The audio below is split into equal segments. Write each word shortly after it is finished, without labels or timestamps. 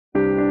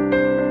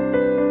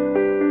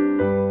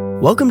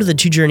Welcome to the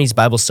Two Journeys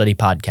Bible Study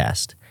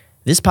Podcast.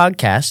 This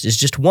podcast is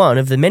just one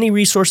of the many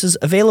resources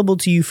available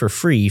to you for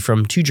free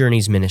from Two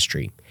Journeys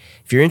Ministry.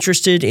 If you're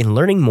interested in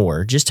learning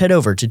more, just head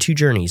over to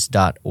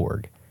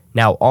twojourneys.org.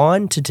 Now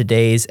on to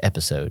today's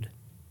episode.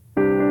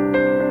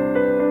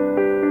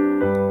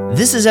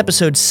 This is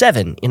episode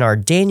 7 in our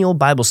Daniel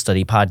Bible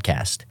Study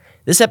Podcast.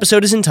 This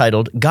episode is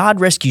entitled,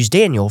 God Rescues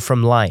Daniel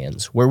from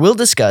Lions, where we'll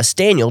discuss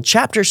Daniel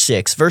chapter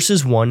 6,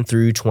 verses 1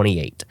 through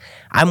 28.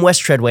 I'm Wes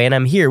Treadway, and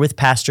I'm here with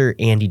Pastor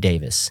Andy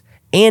Davis.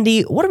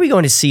 Andy, what are we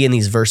going to see in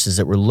these verses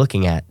that we're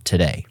looking at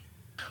today?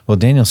 Well,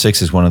 Daniel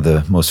 6 is one of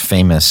the most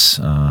famous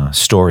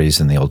stories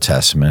in the Old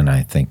Testament.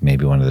 I think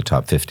maybe one of the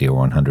top 50 or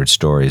 100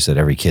 stories that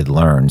every kid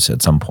learns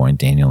at some point,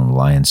 Daniel in the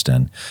lion's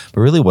den.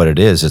 But really what it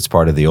is, it's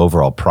part of the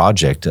overall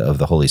project of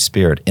the Holy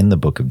Spirit in the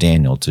book of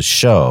Daniel to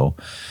show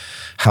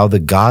how the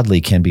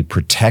godly can be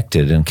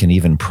protected and can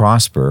even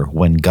prosper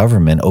when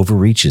government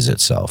overreaches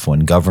itself, when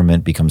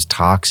government becomes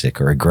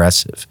toxic or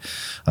aggressive.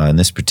 In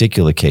this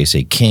particular case,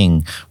 a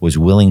king was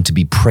willing to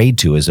be prayed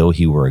to as though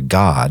he were a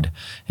god,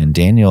 and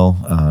Daniel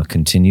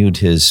continued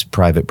his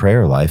private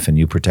prayer life, and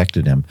you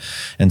protected him.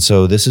 And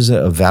so this is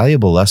a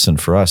valuable lesson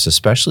for us,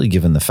 especially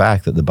given the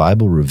fact that the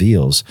Bible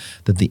reveals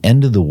that the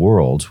end of the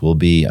world will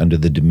be under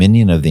the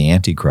dominion of the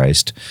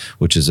Antichrist,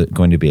 which is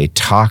going to be a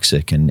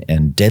toxic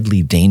and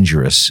deadly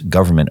dangerous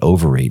government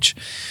overreach.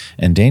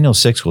 And Daniel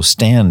 6 will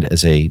stand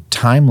as a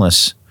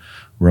timeless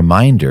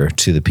reminder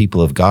to the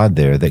people of God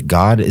there that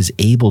God is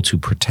able to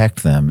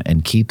protect them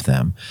and keep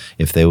them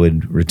if they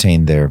would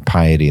retain their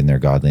piety and their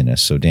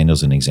godliness. So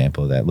Daniel's an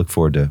example of that. Look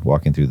forward to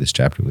walking through this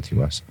chapter with you,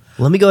 Wes.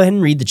 Let me go ahead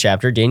and read the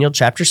chapter, Daniel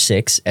chapter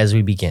 6, as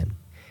we begin.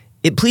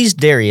 It pleased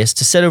Darius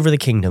to set over the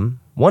kingdom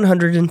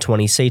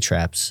 120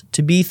 satraps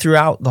to be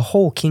throughout the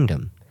whole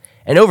kingdom,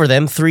 and over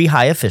them 3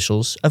 high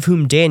officials, of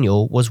whom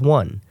Daniel was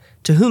one,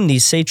 to whom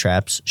these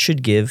satraps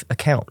should give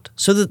account,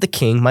 so that the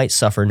king might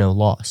suffer no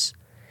loss.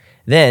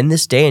 Then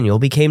this Daniel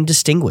became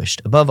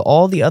distinguished above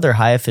all the other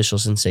high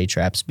officials and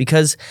satraps,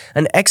 because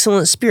an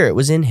excellent spirit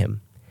was in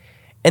him.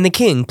 And the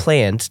king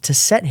planned to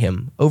set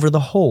him over the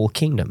whole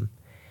kingdom.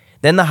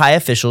 Then the high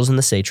officials and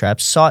the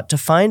satraps sought to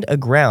find a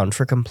ground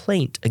for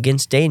complaint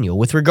against Daniel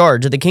with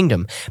regard to the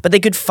kingdom, but they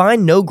could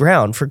find no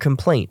ground for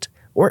complaint,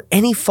 or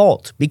any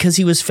fault, because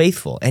he was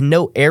faithful, and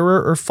no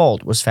error or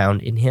fault was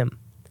found in him.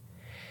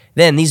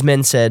 Then these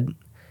men said,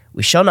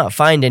 "We shall not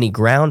find any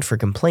ground for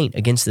complaint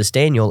against this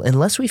Daniel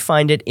unless we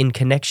find it in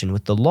connection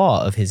with the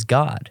law of his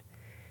God."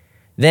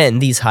 Then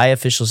these high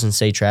officials and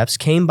satraps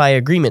came by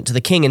agreement to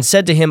the king and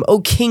said to him, "O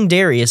King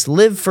Darius,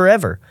 live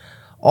forever.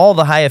 All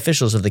the high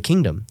officials of the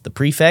kingdom, the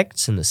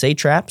prefects and the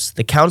satraps,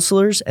 the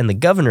counselors and the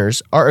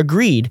governors are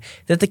agreed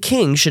that the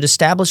king should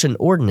establish an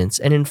ordinance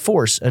and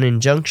enforce an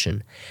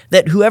injunction,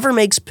 that whoever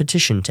makes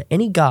petition to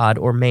any god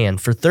or man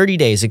for 30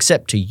 days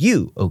except to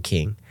you, O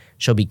king,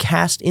 shall be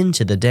cast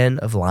into the den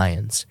of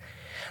lions.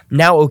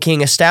 Now, O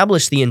king,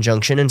 establish the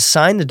injunction and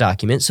sign the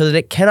document so that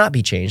it cannot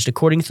be changed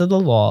according to the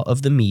law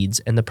of the Medes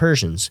and the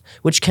Persians,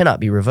 which cannot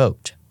be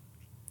revoked."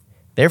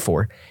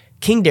 Therefore,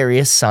 King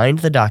Darius signed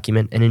the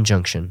document and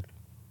injunction.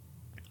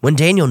 When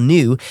Daniel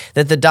knew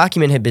that the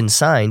document had been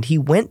signed, he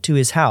went to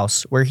his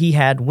house where he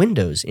had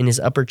windows in his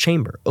upper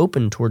chamber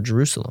open toward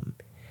Jerusalem.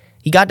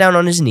 He got down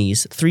on his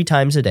knees 3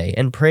 times a day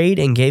and prayed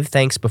and gave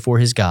thanks before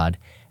his God,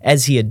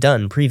 as he had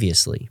done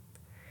previously.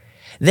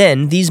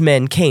 Then these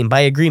men came by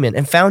agreement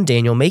and found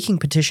Daniel making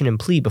petition and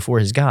plea before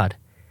his God.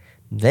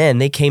 Then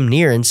they came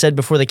near and said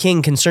before the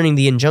king concerning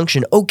the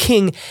injunction, "O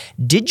king,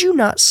 did you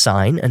not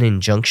sign an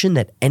injunction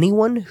that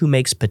anyone who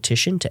makes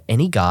petition to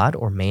any god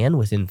or man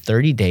within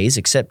 30 days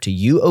except to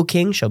you, O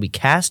king, shall be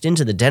cast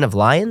into the den of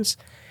lions?"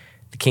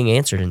 The king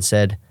answered and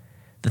said,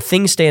 "The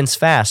thing stands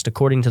fast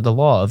according to the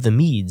law of the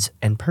Medes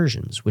and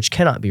Persians, which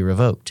cannot be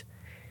revoked."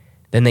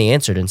 Then they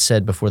answered and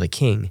said before the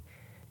king,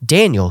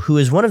 "Daniel, who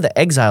is one of the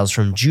exiles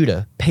from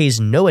Judah,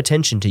 pays no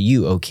attention to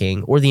you, O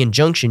king, or the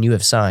injunction you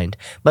have signed,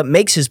 but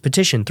makes his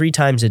petition 3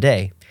 times a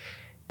day."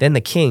 Then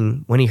the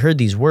king, when he heard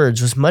these words,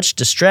 was much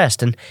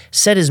distressed and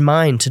set his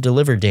mind to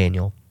deliver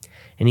Daniel,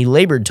 and he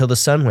labored till the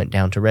sun went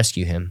down to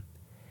rescue him.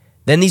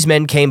 Then these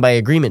men came by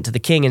agreement to the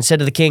king and said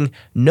to the king,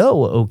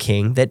 "Know, O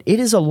king, that it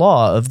is a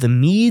law of the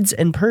Medes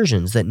and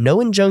Persians that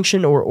no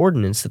injunction or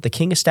ordinance that the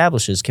king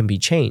establishes can be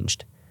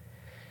changed."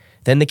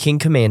 Then the king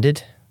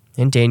commanded,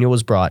 and Daniel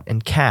was brought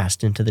and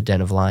cast into the den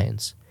of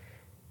lions.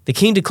 The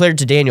king declared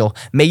to Daniel,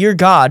 "May your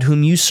God,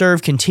 whom you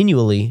serve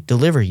continually,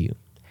 deliver you."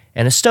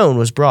 And a stone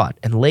was brought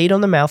and laid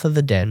on the mouth of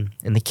the den,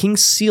 and the king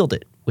sealed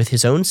it with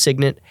his own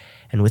signet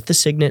and with the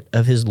signet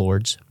of his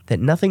lords,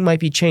 that nothing might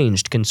be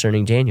changed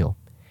concerning Daniel.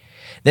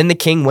 Then the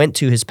king went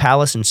to his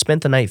palace and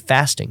spent the night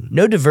fasting.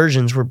 No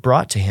diversions were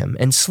brought to him,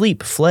 and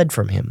sleep fled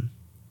from him.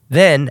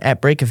 Then,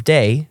 at break of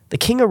day, the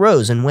king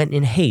arose and went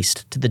in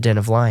haste to the den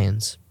of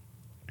lions.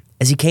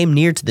 As he came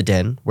near to the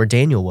den where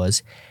Daniel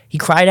was, he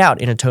cried out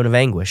in a tone of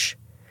anguish.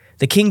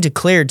 The king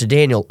declared to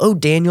Daniel, "O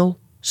Daniel,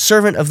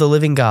 servant of the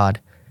living God,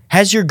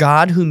 has your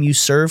God whom you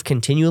serve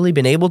continually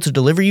been able to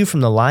deliver you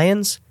from the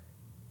lions?"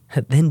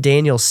 Then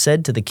Daniel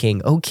said to the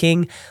king, "O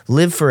king,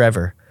 live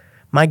forever.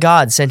 My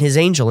God sent his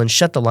angel and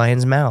shut the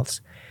lions'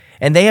 mouths.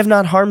 And they have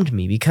not harmed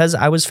me, because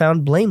I was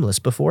found blameless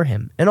before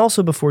him, and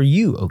also before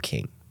you, O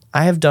king.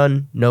 I have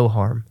done no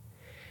harm."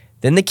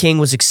 Then the king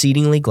was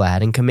exceedingly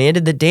glad, and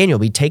commanded that Daniel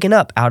be taken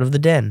up out of the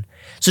den.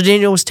 So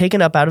Daniel was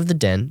taken up out of the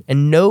den,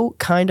 and no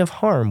kind of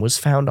harm was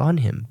found on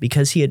him,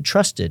 because he had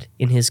trusted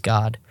in his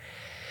God.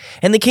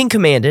 And the king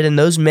commanded, and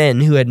those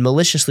men who had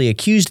maliciously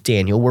accused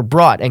Daniel were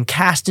brought and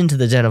cast into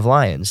the den of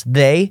lions,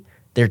 they,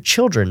 their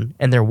children,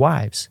 and their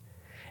wives.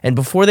 And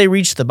before they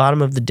reached the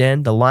bottom of the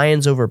den, the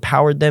lions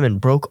overpowered them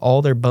and broke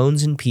all their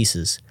bones in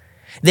pieces.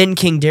 Then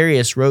King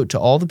Darius wrote to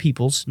all the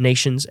peoples,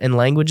 nations, and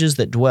languages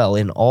that dwell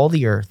in all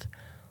the earth,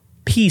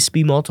 "Peace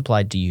be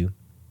multiplied to you.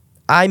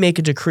 I make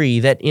a decree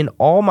that in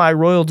all my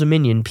royal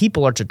dominion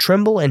people are to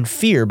tremble and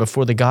fear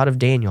before the God of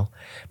Daniel,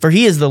 for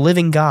he is the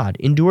living God,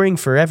 enduring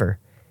forever.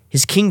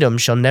 His kingdom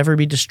shall never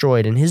be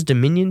destroyed, and his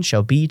dominion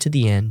shall be to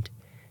the end.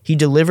 He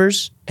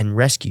delivers and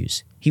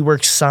rescues. He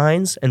works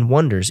signs and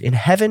wonders in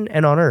heaven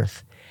and on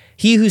earth.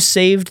 He who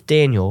saved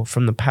Daniel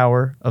from the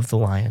power of the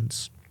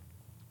lions."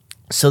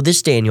 So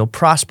this Daniel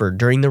prospered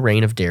during the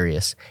reign of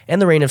Darius and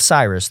the reign of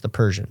Cyrus the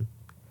Persian.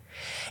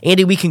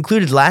 Andy, we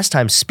concluded last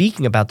time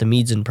speaking about the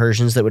Medes and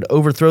Persians that would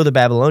overthrow the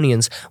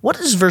Babylonians. What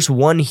does verse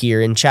 1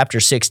 here in chapter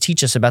 6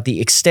 teach us about the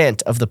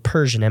extent of the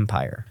Persian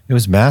Empire? It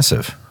was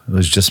massive. It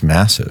was just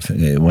massive.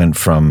 It went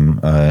from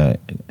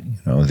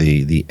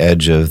the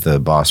edge of the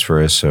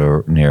Bosphorus,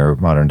 or near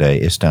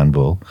modern-day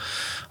Istanbul,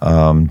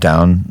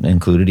 down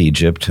included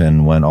Egypt,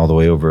 and went all the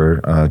way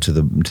over to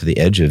the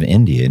edge of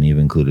India, and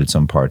even included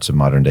some parts of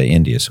modern-day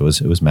India. So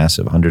it was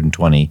massive.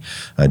 120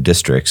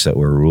 districts that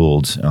were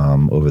ruled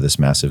over this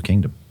massive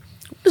kingdom.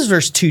 What does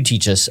verse 2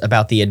 teach us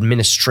about the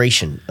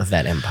administration of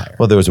that empire?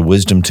 Well, there was a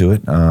wisdom to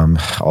it.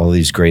 All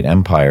these great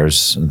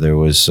empires, there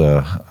was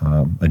a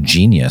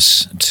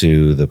genius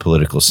to the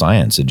political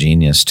science, a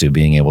genius to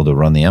being able to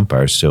run the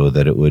empire so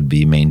that it would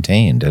be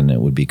maintained and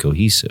it would be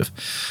cohesive.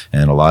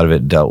 And a lot of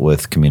it dealt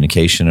with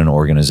communication and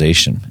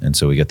organization. And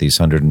so we got these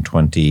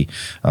 120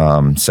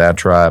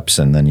 satraps,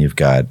 and then you've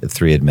got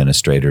 3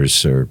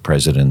 administrators or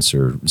presidents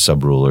or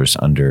sub-rulers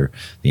under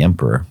the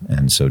emperor.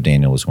 And so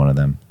Daniel was one of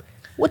them.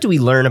 What do we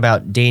learn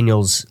about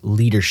Daniel's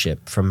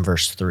leadership from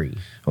verse 3?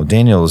 Well,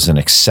 Daniel is an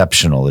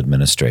exceptional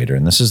administrator,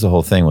 and this is the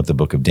whole thing with the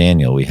book of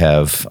Daniel. We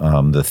have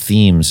the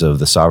themes of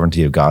the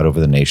sovereignty of God over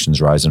the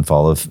nations, rise and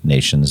fall of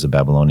nations, the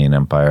Babylonian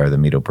Empire, the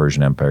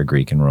Medo-Persian Empire,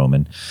 Greek and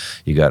Roman.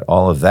 You got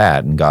all of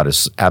that, and God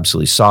is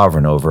absolutely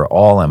sovereign over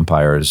all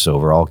empires,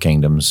 over all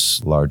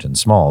kingdoms, large and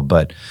small.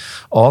 But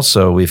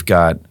also we've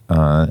got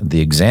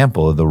the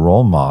example of the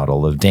role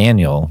model of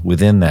Daniel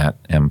within that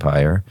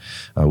empire,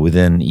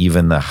 within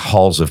even the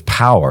halls of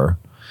power,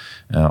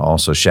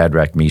 also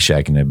Shadrach,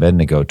 Meshach, and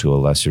Abednego to a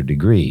lesser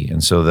degree.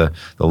 And so the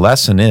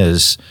lesson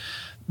is,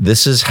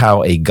 this is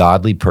how a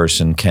godly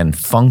person can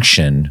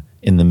function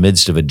in the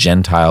midst of a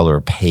Gentile or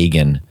a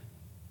pagan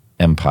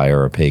empire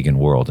or a pagan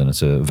world, and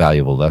it's a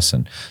valuable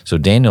lesson. So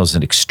Daniel's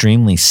an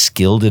extremely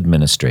skilled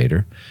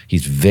administrator.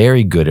 He's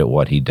very good at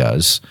what he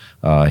does.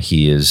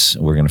 He is,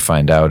 we're going to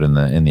find out in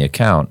the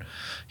account,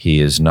 he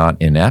is not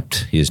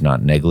inept, he is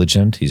not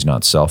negligent, he's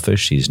not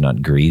selfish, he's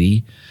not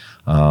greedy.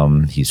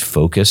 He's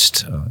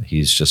focused.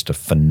 He's just a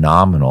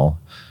phenomenal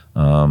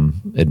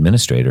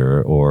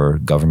administrator or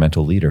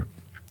governmental leader.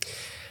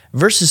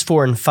 Verses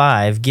 4 and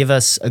 5 give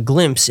us a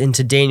glimpse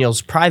into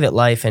Daniel's private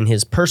life and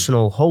his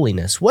personal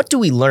holiness. What do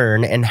we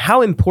learn, and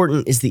how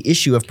important is the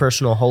issue of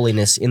personal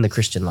holiness in the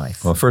Christian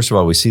life? Well, first of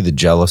all, we see the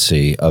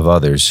jealousy of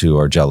others who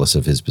are jealous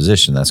of his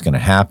position. That's going to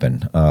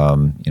happen.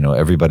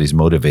 Everybody's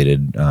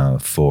motivated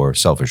for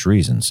selfish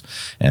reasons,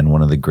 and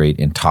one of the great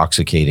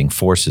intoxicating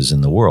forces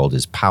in the world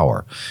is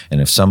power. And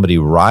if somebody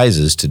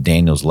rises to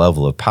Daniel's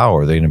level of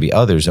power, there are going to be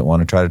others that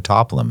want to try to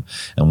topple him.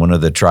 And one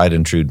of the tried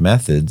and true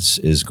methods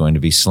is going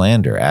to be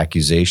slander,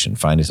 accusation,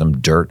 finding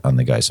some dirt on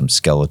the guy, some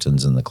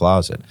skeletons in the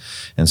closet.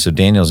 And so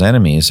Daniel's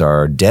enemies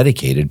are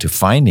dedicated to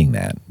finding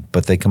that,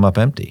 but they come up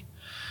empty.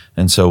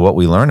 And so what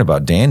we learn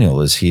about Daniel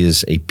is he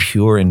is a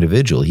pure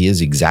individual. He is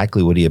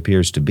exactly what he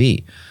appears to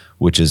be,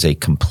 which is a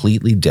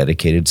completely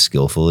dedicated,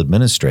 skillful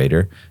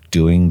administrator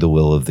doing the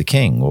will of the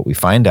king. What we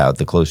find out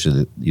the closer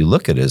that you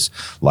look at his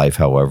life,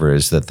 however,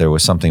 is that there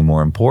was something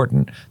more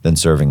important than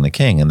serving the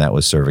king, and that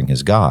was serving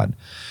his God.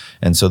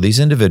 And so these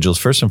individuals,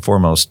 first and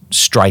foremost,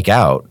 strike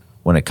out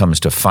when it comes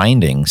to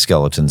finding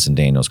skeletons in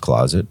Daniel's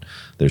closet.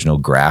 There's no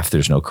graft,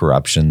 there's no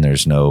corruption,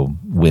 there's no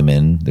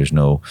women, there's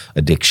no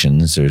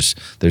addictions,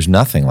 there's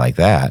nothing like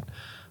that.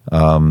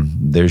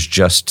 There's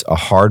just a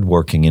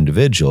hardworking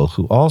individual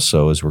who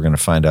also, as we're going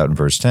to find out in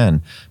verse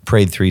 10,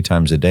 prayed 3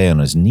 times a day on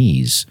his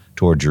knees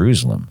toward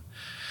Jerusalem.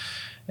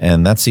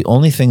 And that's the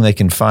only thing they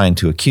can find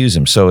to accuse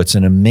him. So it's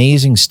an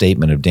amazing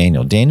statement of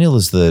Daniel. Daniel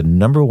is the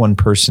number 1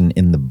 person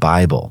in the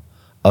Bible,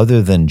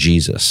 other than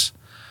Jesus,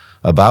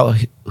 about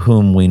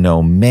whom we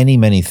know many,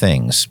 many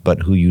things,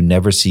 but who you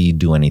never see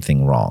do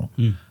anything wrong.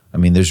 I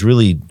mean, there's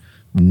really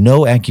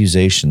no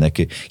accusation that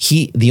could,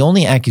 the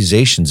only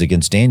accusations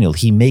against Daniel,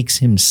 he makes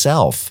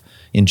himself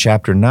in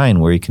chapter 9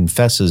 where he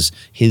confesses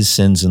his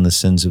sins and the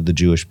sins of the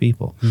Jewish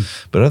people.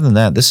 But other than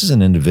that, this is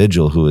an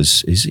individual who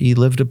he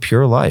lived a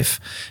pure life.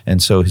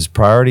 And so his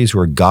priorities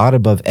were God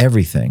above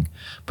everything,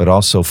 but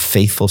also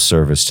faithful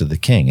service to the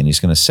king. And he's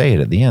going to say it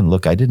at the end,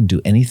 look, I didn't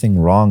do anything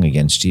wrong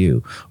against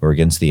you or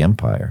against the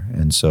empire.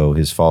 And so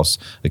his false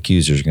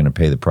accusers are going to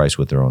pay the price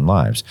with their own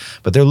lives.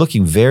 But they're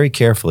looking very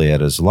carefully at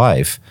his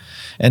life.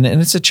 And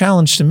it's a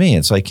challenge to me.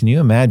 It's like, can you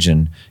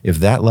imagine if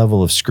that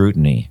level of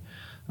scrutiny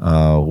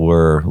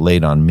were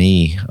laid on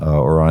me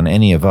or on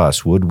any of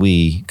us, would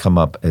we come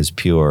up as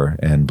pure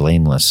and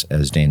blameless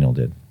as Daniel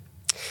did?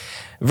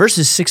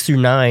 Verses 6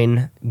 through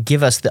 9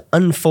 give us the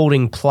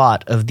unfolding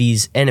plot of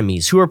these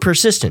enemies who are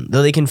persistent,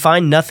 though they can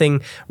find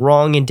nothing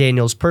wrong in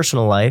Daniel's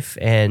personal life,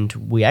 and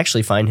we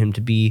actually find him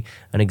to be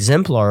an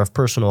exemplar of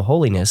personal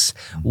holiness.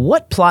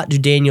 What plot do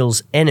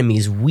Daniel's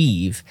enemies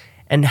weave,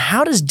 and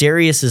how does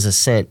Darius's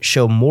ascent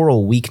show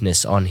moral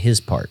weakness on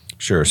his part?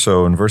 Sure.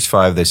 So in verse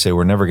 5, they say,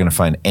 we're never going to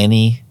find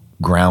any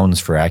grounds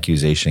for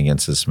accusation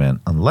against this man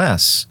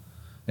unless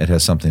it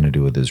has something to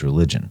do with his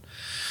religion.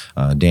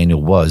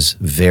 Daniel was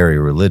very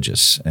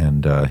religious,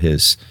 and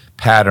his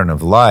pattern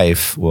of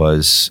life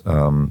was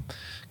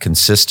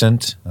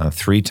consistent.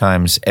 3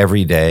 times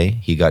every day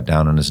he got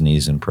down on his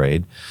knees and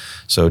prayed.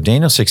 So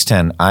Daniel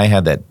 6:10, I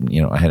had that,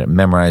 I had it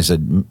memorized. I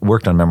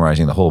worked on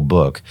memorizing the whole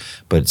book,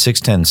 but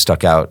 6:10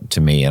 stuck out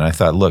to me. And I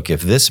thought, look,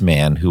 if this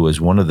man, who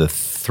was one of the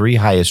 3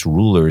 highest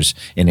rulers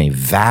in a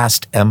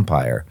vast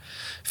empire,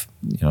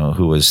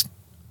 who was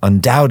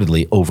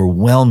undoubtedly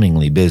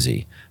overwhelmingly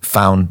busy,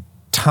 found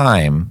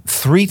time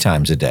 3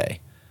 times a day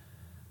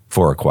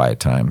for a quiet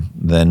time,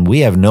 then we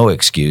have no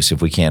excuse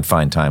if we can't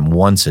find time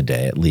once a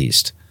day at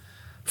least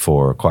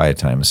for quiet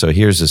time. So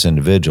here's this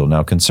individual.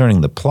 Now,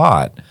 concerning the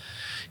plot,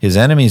 his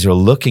enemies are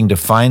looking to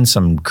find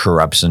some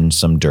corruption,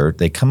 some dirt.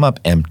 They come up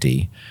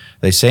empty.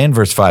 They say in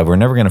verse 5, we're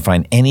never going to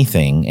find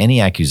anything, any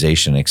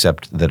accusation,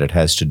 except that it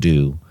has to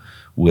do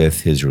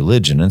with his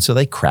religion. And so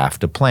they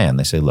craft a plan.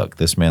 They say, look,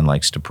 this man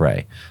likes to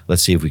pray.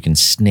 Let's see if we can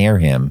snare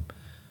him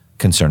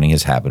concerning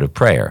his habit of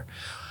prayer.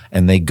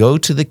 And they go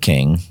to the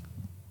king,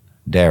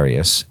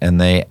 Darius, and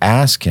they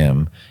ask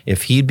him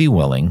if he'd be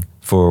willing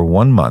for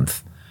 1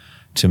 month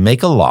to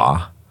make a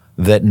law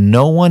that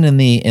no one in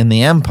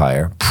the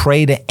empire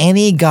pray to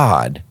any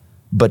god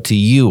but to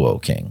you, O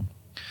king.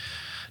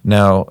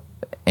 Now,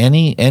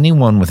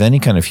 anyone with any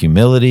kind of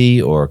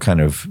humility or kind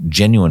of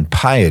genuine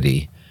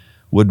piety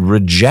would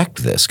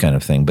reject this kind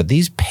of thing. But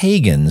these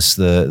pagans,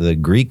 the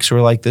Greeks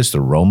were like this,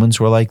 the Romans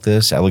were like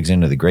this,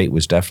 Alexander the Great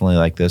was definitely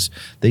like this.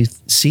 They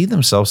see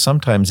themselves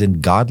sometimes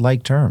in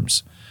godlike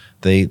terms.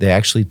 They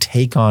actually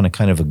take on a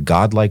kind of a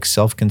godlike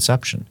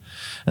self-conception.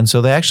 And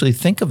so they actually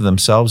think of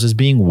themselves as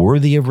being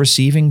worthy of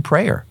receiving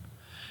prayer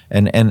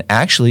and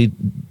actually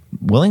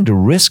willing to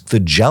risk the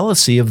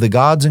jealousy of the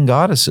gods and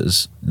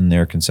goddesses in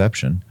their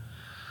conception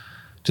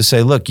to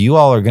say, look, you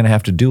all are going to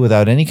have to do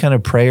without any kind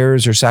of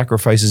prayers or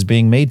sacrifices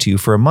being made to you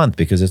for a month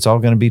because it's all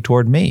going to be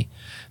toward me.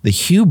 The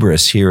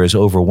hubris here is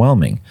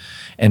overwhelming.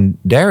 And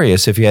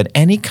Darius, if he had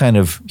any kind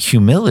of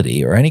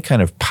humility or any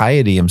kind of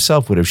piety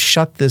himself, would have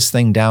shut this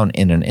thing down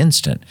in an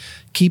instant.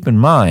 Keep in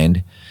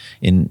mind,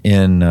 in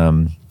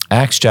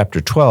Acts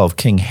chapter 12,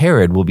 King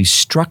Herod will be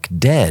struck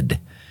dead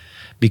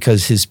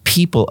because his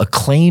people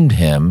acclaimed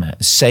him,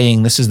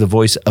 saying, this is the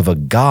voice of a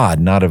god,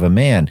 not of a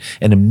man.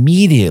 And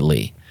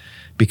immediately,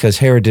 because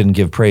Herod didn't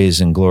give praise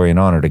and glory and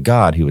honor to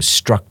God, he was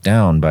struck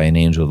down by an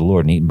angel of the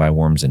Lord and eaten by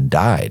worms and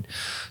died.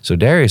 So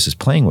Darius is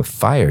playing with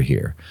fire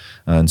here.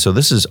 And so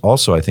this is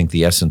also, I think,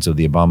 the essence of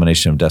the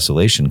abomination of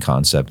desolation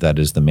concept. That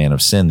is, the man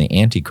of sin, the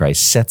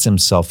Antichrist, sets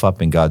himself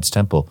up in God's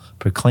temple,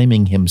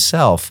 proclaiming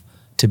himself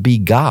to be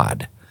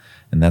God.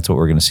 And that's what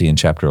we're going to see in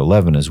chapter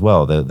 11 as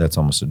well. That's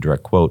almost a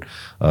direct quote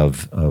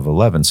of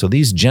 11. So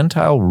these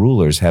Gentile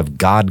rulers have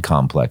God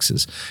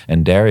complexes,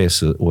 and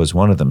Darius was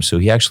one of them. So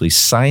he actually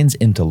signs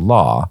into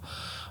law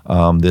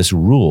this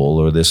rule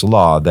or this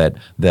law that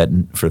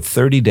for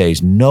 30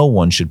 days no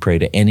one should pray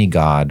to any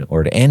god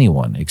or to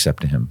anyone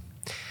except to him.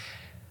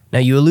 Now,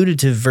 you alluded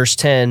to verse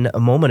 10 a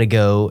moment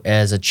ago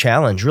as a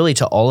challenge, really,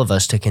 to all of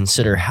us to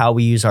consider how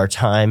we use our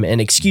time and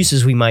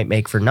excuses we might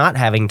make for not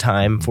having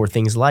time for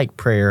things like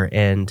prayer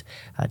and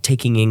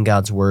taking in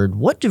God's word.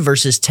 What do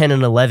verses 10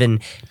 and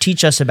 11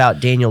 teach us about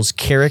Daniel's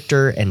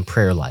character and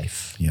prayer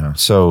life? Yeah,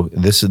 so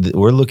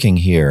we're looking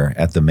here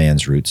at the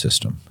man's root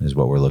system is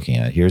what we're looking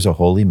at. Here's a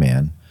holy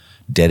man,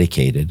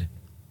 dedicated,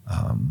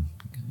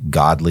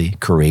 godly,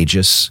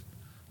 courageous,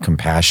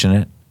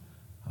 compassionate.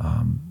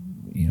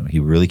 He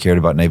really cared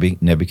about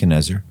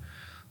Nebuchadnezzar,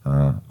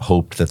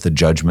 hoped that the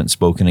judgment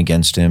spoken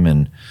against him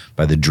and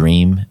by the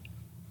dream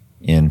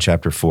in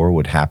chapter 4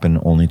 would happen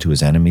only to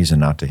his enemies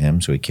and not to him.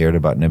 So he cared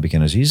about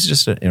Nebuchadnezzar. He's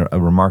just a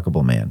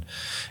remarkable man.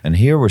 And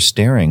here we're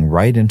staring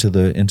right into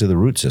the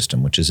root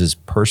system, which is his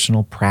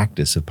personal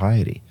practice of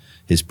piety,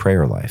 his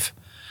prayer life.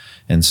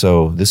 And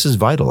so this is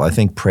vital. I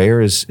think prayer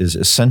is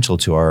essential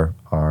to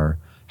our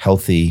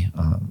healthy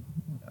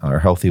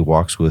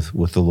walks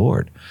with the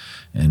Lord.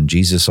 And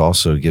Jesus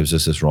also gives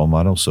us this role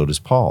model, so does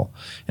Paul.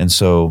 And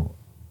so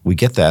we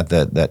get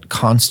that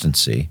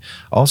constancy.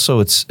 Also,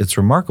 it's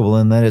remarkable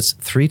in that it's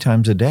 3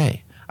 times a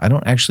day. I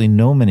don't actually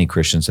know many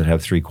Christians that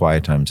have 3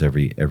 quiet times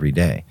every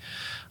day.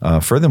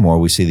 Furthermore,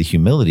 we see the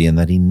humility in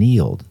that he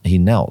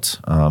knelt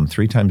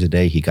 3 times a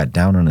day. He got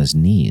down on his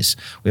knees.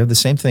 We have the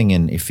same thing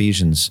in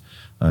Ephesians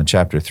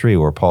chapter 3,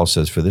 where Paul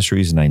says, "For this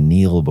reason I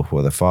kneel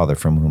before the Father,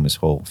 from whom his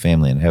whole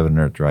family in heaven and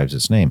earth derives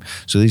its name."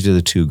 So these are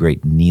the 2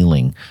 great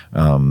kneeling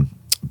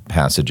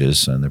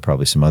passages, and there are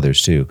probably some others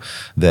too,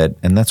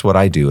 and that's what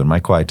I do in my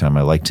quiet time.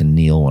 I like to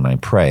kneel when I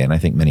pray, and I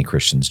think many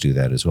Christians do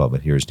that as well,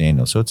 but here's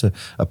Daniel. So it's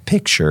a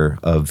picture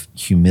of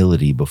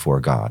humility before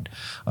God.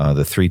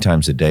 The 3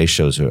 times a day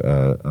shows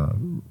a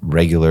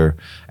regular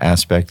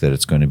aspect, that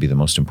it's going to be the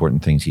most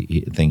important thing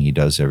he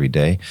does every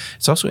day.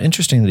 It's also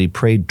interesting that he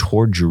prayed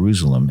toward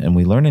Jerusalem, and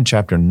we learn in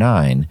chapter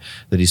 9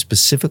 that he's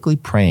specifically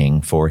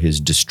praying for his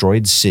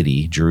destroyed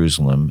city,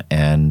 Jerusalem,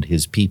 and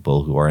his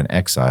people who are in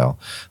exile,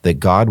 that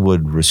God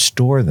would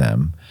restore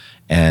them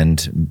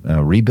and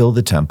rebuild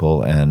the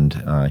temple,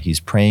 and he's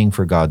praying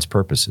for God's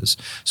purposes.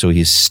 So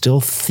he's still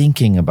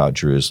thinking about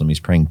Jerusalem. He's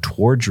praying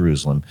toward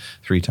Jerusalem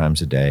 3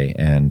 times a day,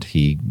 and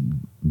he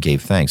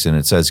gave thanks. And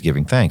it says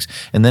giving thanks.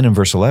 And then in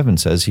verse 11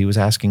 says he was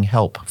asking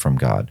help from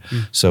God.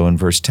 So in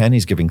verse 10,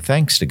 he's giving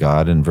thanks to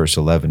God. In verse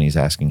 11, he's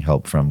asking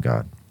help from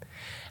God.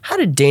 How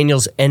did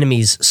Daniel's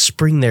enemies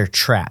spring their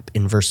trap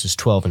in verses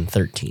 12 and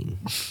 13?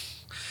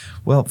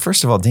 Well,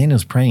 first of all,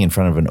 Daniel's praying in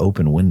front of an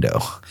open window.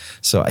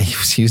 So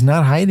he's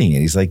not hiding it.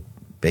 He's like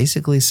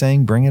basically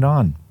saying, bring it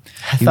on.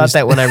 I thought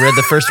that when I read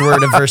the first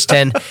word of verse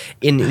 10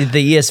 in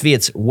the ESV,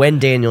 it's when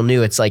Daniel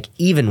knew. It's like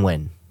even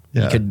when.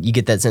 Yeah. You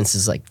get that sense.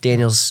 It's like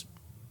Daniel's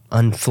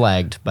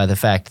unflagged by the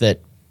fact that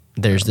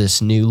there's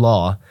this new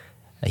law.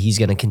 He's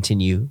going to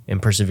continue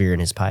and persevere in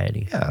his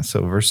piety. Yeah,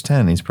 so verse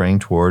 10, he's praying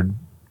toward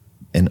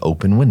an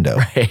open window.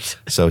 Right.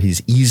 So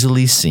he's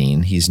easily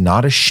seen. He's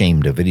not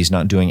ashamed of it. He's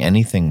not doing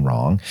anything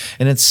wrong.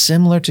 And it's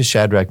similar to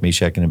Shadrach,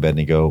 Meshach, and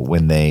Abednego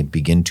when they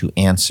begin to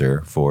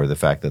answer for the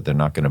fact that they're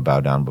not going to bow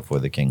down before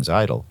the king's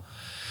idol.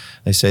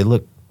 They say,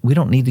 look, we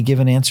don't need to give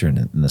an answer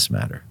in this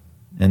matter.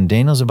 And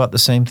Daniel's about the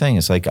same thing.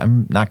 It's like,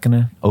 I'm not going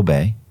to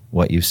obey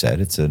what you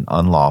said. It's an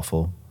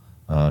unlawful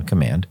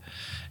command,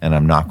 and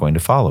I'm not going to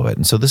follow it.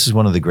 And so this is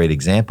one of the great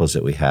examples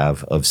that we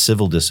have of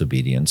civil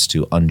disobedience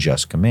to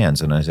unjust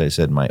commands. And as I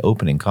said in my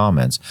opening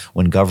comments,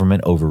 when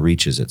government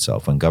overreaches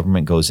itself, when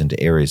government goes into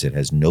areas it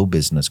has no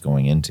business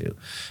going into,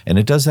 and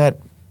it does that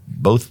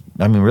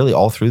really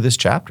all through this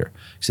chapter.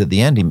 Because at the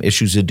end, he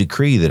issues a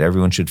decree that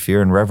everyone should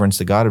fear and reverence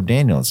the God of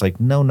Daniel. It's like,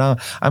 no,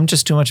 I'm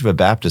just too much of a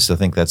Baptist to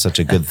think that's such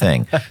a good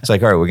thing. It's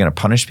like, all right, we're going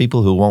to punish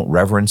people who won't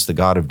reverence the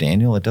God of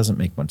Daniel? It doesn't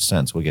make much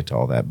sense. We'll get to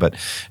all that. But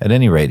at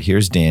any rate,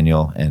 here's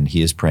Daniel, and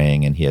he is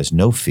praying, and he has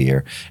no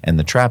fear. And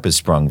the trap is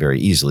sprung very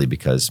easily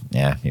because,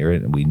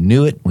 we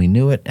knew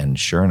it, and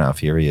sure enough,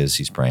 here he is,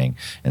 he's praying.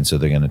 And so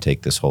they're going to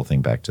take this whole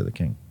thing back to the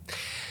king.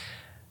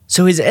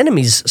 So his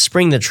enemies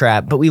spring the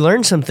trap, but we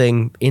learn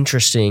something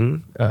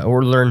interesting,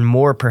 or learn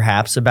more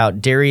perhaps,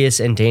 about Darius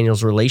and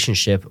Daniel's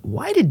relationship.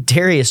 Why did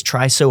Darius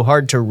try so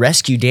hard to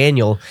rescue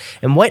Daniel,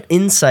 and what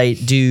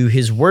insight do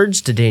his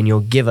words to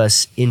Daniel give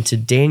us into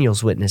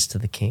Daniel's witness to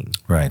the king?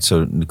 Right,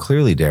 so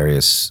clearly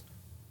Darius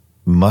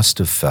must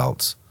have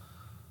felt,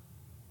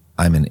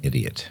 I'm an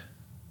idiot.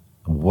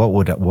 What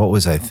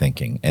was I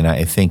thinking? And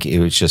I think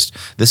it was just,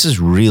 this is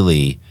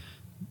really...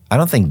 I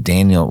don't think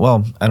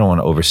Daniel, I don't want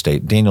to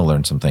overstate. Daniel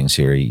learned some things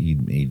here.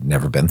 He'd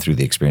never been through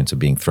the experience of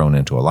being thrown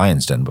into a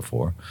lion's den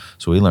before.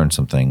 So he learned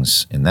some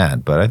things in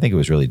that. But I think it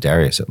was really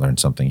Darius that learned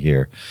something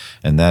here.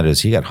 And that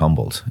is he got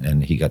humbled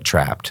and he got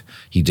trapped.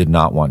 He did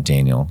not want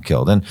Daniel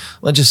killed. And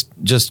let's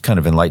just kind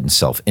of enlighten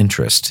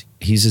self-interest.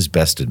 He's his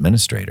best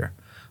administrator.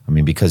 I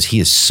mean, because he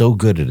is so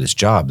good at his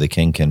job, the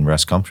king can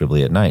rest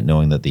comfortably at night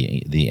knowing that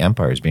the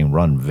empire is being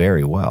run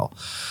very well.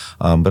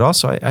 But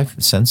also, I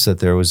sense that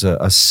there was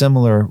a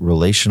similar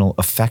relational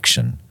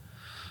affection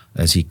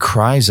as he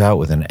cries out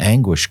with an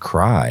anguish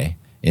cry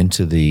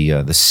into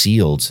the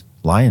sealed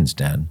lion's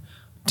den.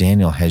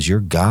 Daniel, has your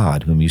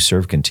God, whom you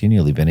serve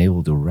continually, been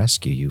able to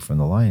rescue you from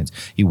the lions?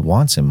 He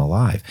wants him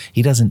alive.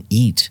 He doesn't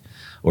eat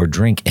or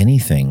drink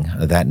anything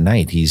that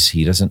night.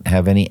 He doesn't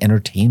have any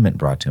entertainment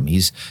brought to him.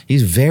 He's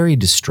very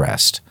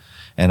distressed.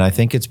 And I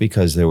think it's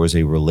because there was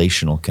a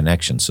relational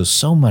connection.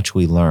 So much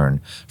we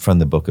learn from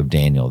the book of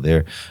Daniel.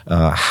 There,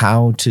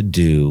 how to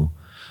do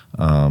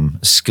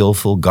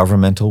skillful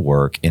governmental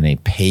work in a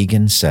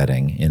pagan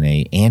setting, in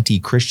a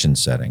anti-Christian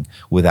setting,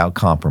 without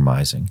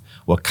compromising.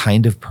 What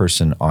kind of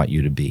person ought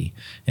you to be?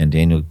 And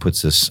Daniel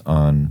puts this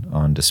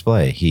on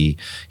display. He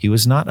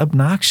was not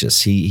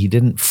obnoxious. He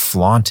didn't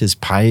flaunt his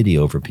piety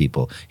over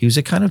people. He was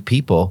a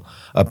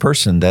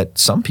person that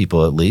some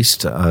people at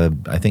least, I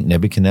think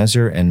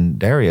Nebuchadnezzar and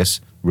Darius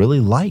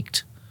really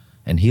liked,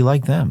 and he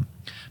liked them.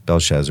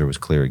 Belshazzar was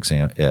clear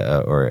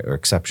or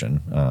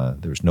exception.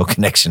 There was no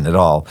connection at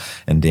all,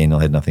 and Daniel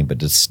had nothing but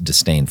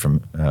disdain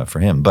for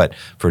him. But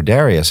for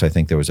Darius, I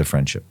think there was a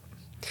friendship.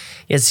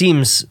 It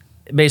seems,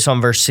 based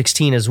on verse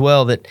 16 as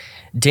well, that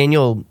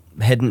Daniel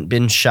hadn't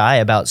been shy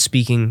about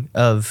speaking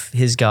of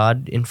his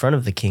God in front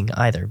of the king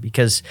either,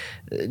 because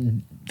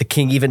the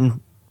king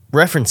even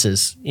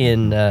references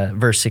in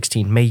verse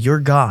 16, "May your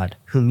God,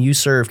 whom you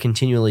serve,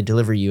 continually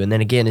deliver you." And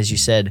then again, as you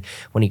said,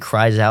 when he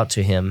cries out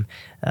to him,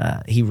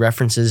 he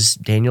references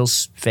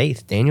Daniel's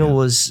faith. Daniel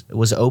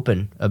was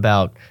open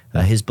about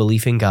his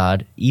belief in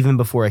God, even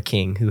before a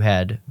king who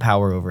had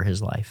power over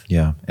his life.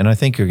 Yeah, and I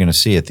think you're going to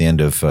see at the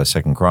end of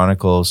Second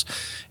Chronicles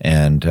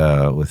and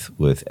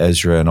with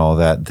Ezra and all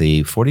that,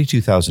 the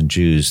 42,000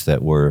 Jews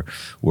that were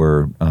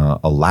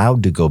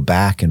allowed to go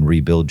back and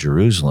rebuild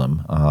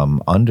Jerusalem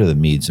under the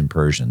Medes and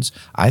Persians.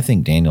 I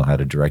think Daniel had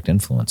a direct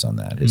influence on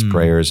that. His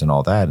prayers and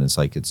all that, and it's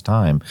like, it's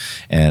time.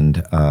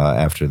 And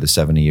after the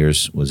 70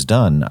 years was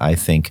done, I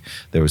think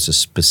there was a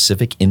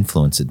specific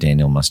influence that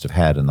Daniel must have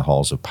had in the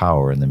halls of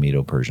power in the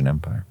Medo-Persian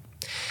Empire.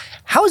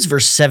 How is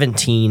verse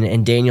 17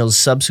 and Daniel's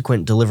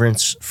subsequent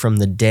deliverance from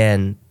the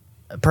den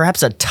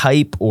perhaps a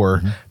type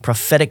or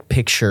prophetic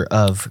picture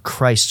of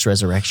Christ's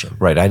resurrection?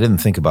 Right. I didn't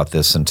think about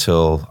this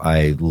until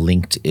I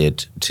linked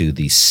it to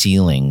the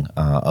sealing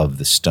of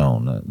the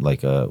stone,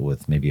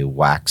 with maybe a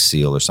wax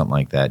seal or something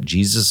like that.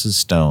 Jesus'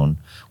 stone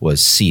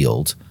was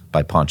sealed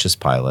by Pontius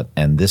Pilate,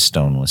 and this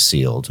stone was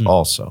sealed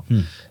also.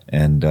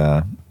 And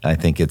I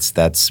think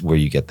that's where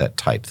you get that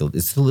type.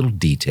 It's the little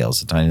details,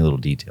 the tiny little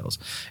details.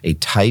 A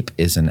type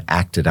is an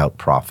acted out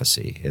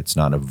prophecy. It's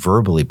not a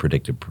verbally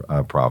predicted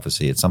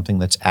prophecy. It's something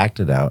that's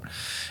acted out.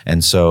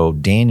 And so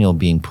Daniel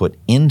being put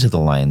into the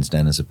lion's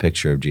den is a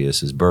picture of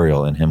Jesus'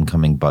 burial, and him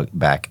coming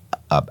back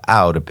up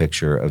out, a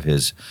picture of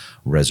his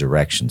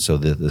resurrection. So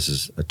this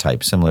is a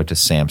type similar to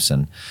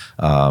Samson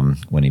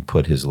when he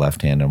put his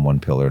left hand on one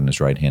pillar and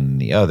his right hand on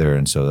the other.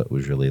 And so that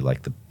was really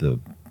like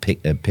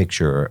a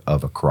picture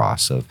of a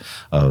cross of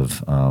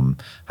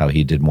how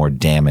he did more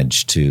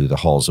damage to the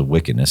halls of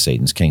wickedness,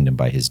 Satan's kingdom,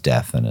 by his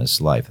death and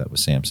his life. That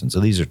was Samson. So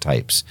these are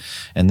types,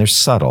 and they're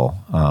subtle,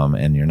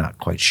 and you're not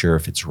quite sure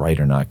if it's right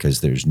or not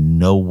because there's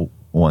no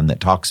one that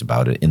talks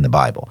about it in the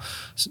Bible,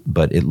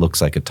 but it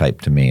looks like a type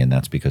to me, and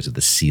that's because of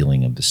the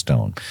sealing of the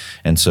stone.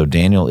 And so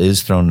Daniel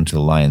is thrown into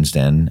the lion's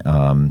den.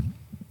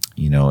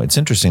 It's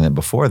interesting that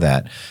before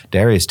that,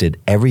 Darius did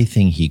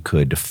everything he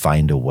could to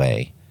find a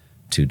way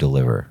to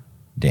deliver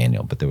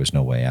Daniel, but there was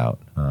no way out.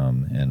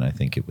 And I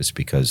think it was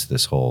because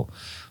this whole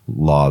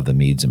law of the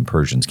Medes and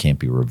Persians can't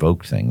be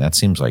revoked thing, that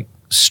seems like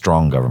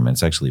strong government.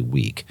 It's actually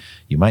weak.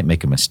 You might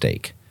make a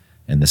mistake.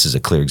 And this is a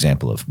clear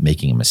example of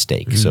making a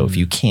mistake. So if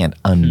you can't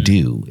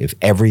undo, if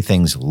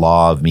everything's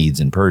law of Medes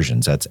and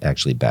Persians, that's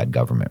actually bad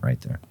government right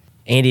there.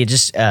 Andy,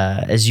 just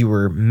as you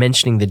were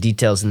mentioning the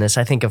details in this,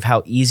 I think of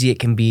how easy it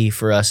can be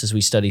for us as we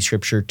study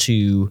Scripture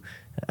to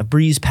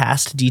breeze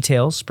past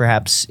details,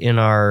 perhaps in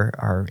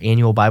our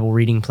annual Bible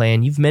reading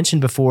plan. You've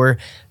mentioned before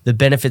the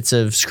benefits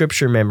of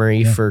Scripture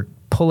memory for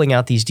pulling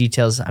out these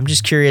details. I'm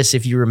just curious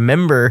if you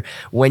remember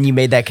when you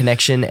made that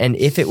connection and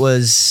if it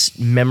was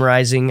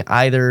memorizing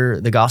either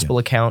the gospel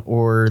account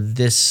or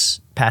this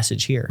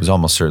passage here. It was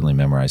almost certainly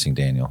memorizing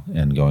Daniel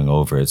and going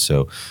over it.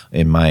 So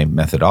in my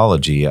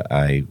methodology,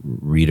 I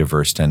read a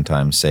verse 10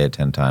 times, say it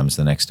 10 times.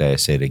 The next day I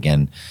say it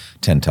again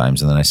 10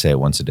 times, and then I say it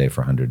once a day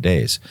for 100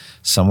 days.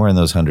 Somewhere in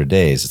those 100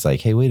 days, it's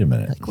like, hey, wait a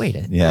minute. Wait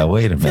a minute.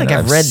 I feel like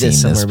I've read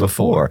this somewhere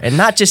before. And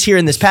not just here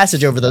in this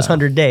passage over those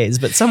 100 days,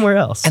 but somewhere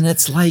else. And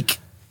it's like,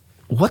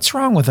 what's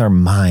wrong with our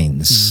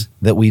minds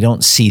that we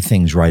don't see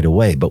things right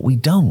away, but we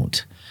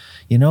don't?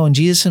 And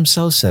Jesus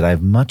himself said, I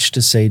have much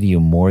to say to you,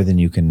 more than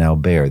you can now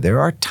bear.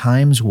 There are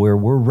times where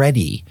we're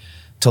ready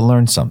to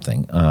learn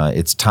something.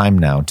 It's time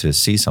now to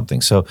see something.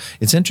 So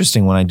it's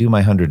interesting, when I do my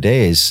 100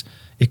 days,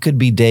 it could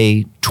be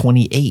day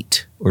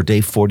 28 or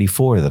day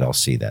 44 that I'll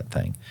see that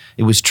thing.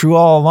 It was true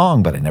all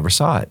along, but I never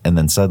saw it. And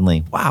then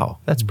suddenly, wow,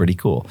 that's pretty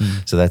cool.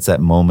 So that's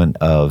that moment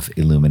of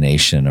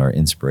illumination or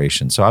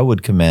inspiration. So I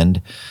would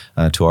commend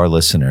to our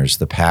listeners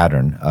the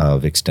pattern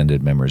of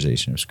extended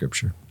memorization of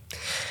Scripture.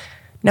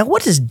 Now,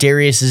 what does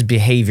Darius's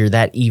behavior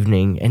that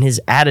evening and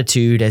his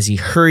attitude as he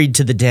hurried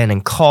to the den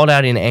and called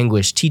out in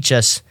anguish teach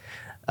us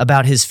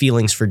about his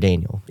feelings for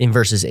Daniel in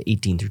verses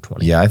 18 through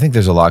 20? Yeah, I think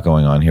there's a lot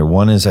going on here.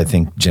 One is, I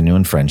think,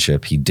 genuine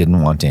friendship. He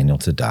didn't want Daniel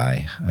to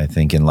die. I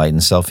think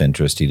enlightened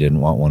self-interest. He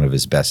didn't want one of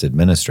his best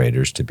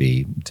administrators to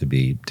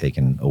be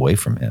taken away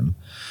from him.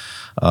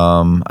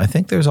 I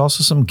think there's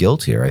also some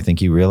guilt here. I think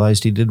he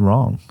realized he did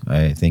wrong.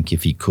 I think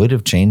if he could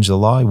have changed the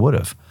law, he would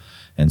have.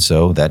 And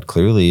so that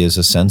clearly is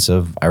a sense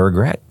of, I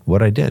regret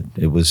what I did.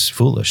 It was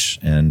foolish,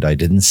 and I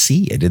didn't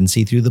see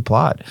through the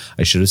plot.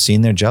 I should have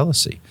seen their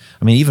jealousy.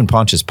 I mean, even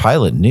Pontius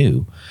Pilate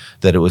knew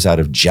that it was out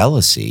of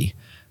jealousy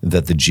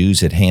that the Jews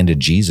had handed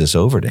Jesus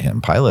over to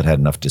him. Pilate had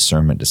enough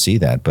discernment to see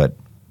that, but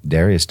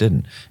Darius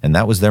didn't. And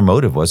that was their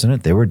motive, wasn't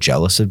it? They were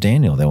jealous of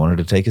Daniel. They wanted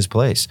to take his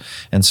place.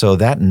 And so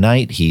that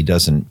night, he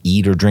doesn't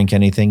eat or drink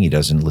anything. He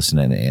doesn't listen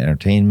to any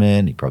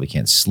entertainment. He probably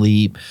can't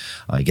sleep.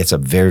 He gets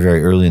up very,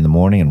 very early in the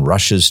morning and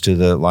rushes to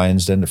the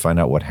lion's den to find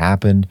out what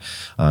happened.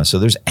 So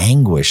there's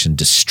anguish and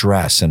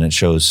distress, and it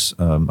shows,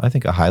 I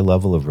think, a high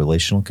level of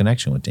relational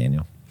connection with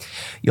Daniel.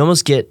 You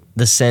almost get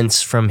the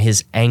sense from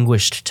his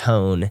anguished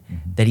tone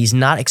that he's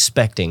not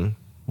expecting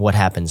what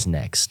happens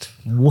next.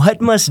 What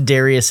must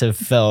Darius have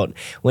felt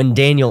when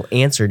Daniel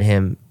answered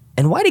him,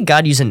 and why did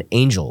God use an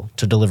angel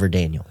to deliver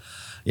Daniel?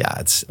 Yeah,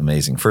 it's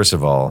amazing. First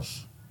of all,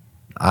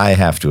 I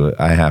have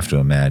to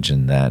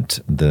imagine that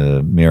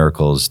the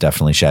miracles,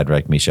 definitely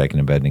Shadrach, Meshach, and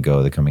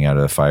Abednego, they're coming out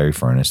of the fiery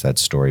furnace. That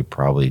story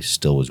probably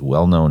still was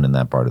well known in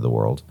that part of the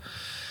world.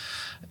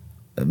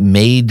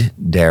 Made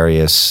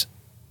Darius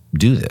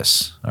do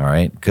this, all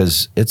right?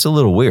 Because it's a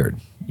little weird,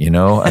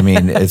 I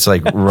mean, it's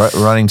like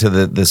running to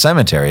the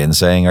cemetery and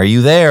saying, "Are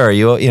you there? Are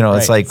you?"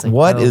 It's Right. like,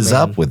 what is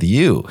up with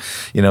you?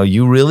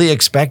 You really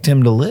expect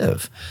him to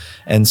live.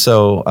 And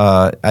so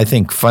I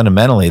think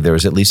fundamentally there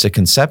was at least a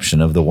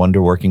conception of the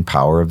wonder-working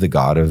power of the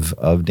God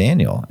of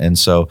Daniel. And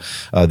so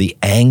the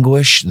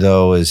anguish,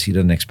 though, is he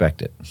doesn't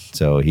expect it.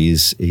 So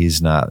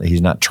he's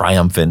not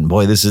triumphant.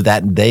 Boy, this is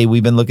that day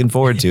we've been looking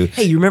forward to.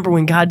 Hey, you remember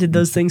when God did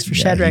those things for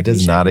Shadrach? He does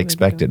Meshach, not and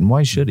expect Abednego? it. And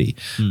why should he?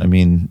 I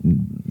mean,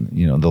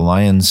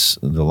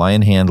 the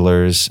lion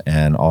handlers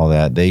and all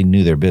that, they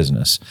knew their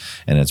business.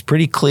 And it's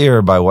pretty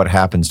clear by what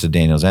happens to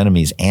Daniel's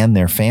enemies and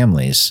their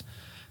families.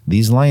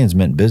 These lions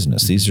meant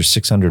business. These are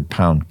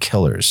 600-pound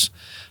killers.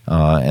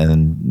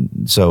 And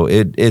so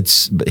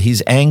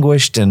he's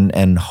anguished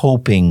and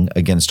hoping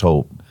against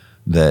hope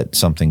that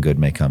something good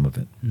may come of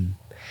it.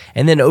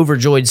 And then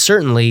overjoyed,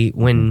 certainly,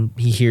 when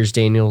he hears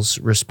Daniel's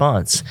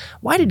response.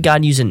 Why did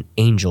God use an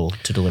angel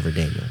to deliver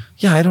Daniel?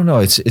 Yeah, I don't know.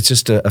 It's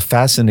just a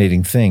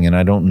fascinating thing, and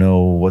I don't know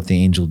what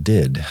the angel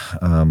did.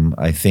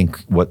 I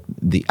think what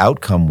the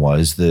outcome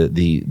was,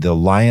 the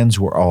lions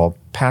were all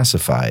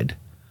pacified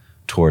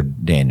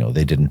toward Daniel.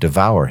 They didn't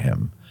devour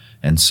him.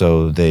 And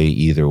so they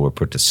either were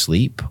put to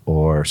sleep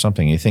or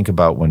something. You think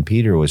about when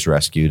Peter was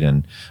rescued,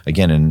 and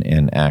again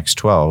in Acts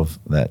 12,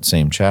 that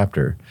same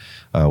chapter,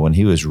 when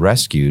he was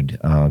rescued,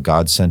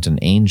 God sent an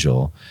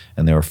angel,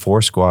 and there were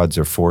 4 squads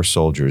or 4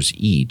 soldiers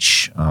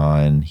each,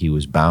 and he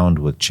was bound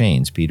with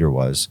chains, Peter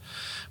was.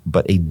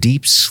 But a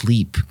deep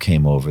sleep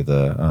came over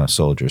the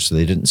soldiers, so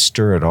they didn't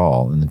stir at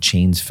all, and the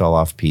chains fell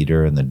off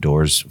Peter, and the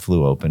doors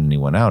flew open, and he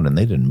went out, and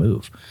they didn't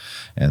move.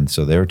 And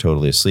so they were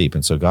totally asleep.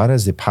 And so God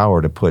has the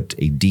power to put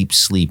a deep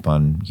sleep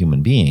on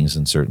human beings,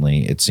 and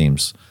certainly it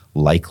seems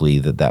likely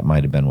that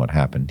might have been what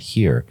happened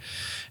here.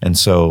 And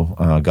so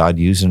God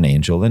used an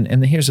angel.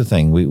 And here's the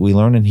thing. We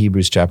learn in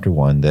Hebrews chapter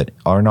 1 that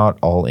are not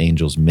all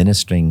angels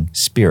ministering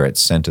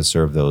spirits sent to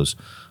serve those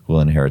who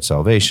will inherit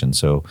salvation.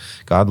 So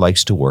God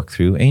likes to work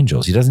through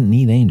angels. He doesn't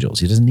need angels.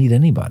 He doesn't need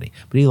anybody.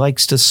 But he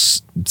likes to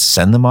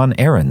send them on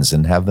errands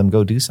and have them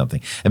go do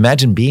something.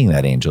 Imagine being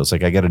that angel. It's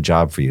like, I got a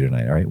job for you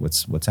tonight. All right,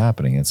 what's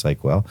happening? It's like,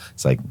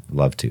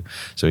 love to.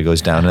 So he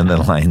goes down in the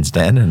lion's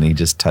den and he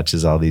just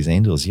touches all these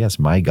angels. Yes,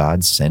 my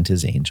God sent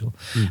his angel.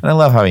 And I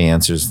love how he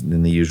answers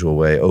in the usual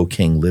way, "O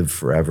King, live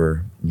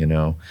forever."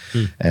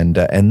 And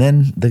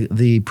then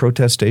the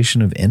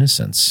protestation of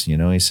innocence.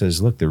 He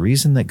says, look, the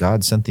reason that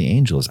God sent the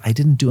angel is I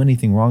didn't do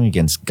anything wrong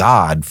against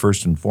God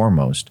first and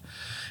foremost,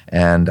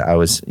 and I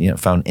was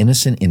found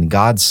innocent in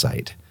God's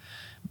sight.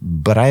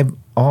 But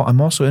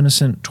I'm also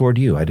innocent toward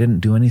you. I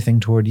didn't do anything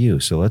toward you.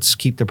 So let's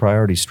keep the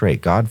priorities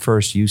straight. God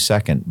first, you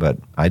second, but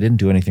I didn't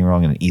do anything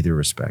wrong in either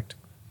respect.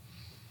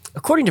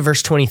 According to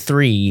verse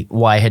 23,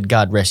 why had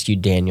God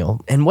rescued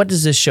Daniel? And what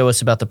does this show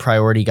us about the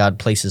priority God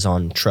places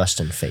on trust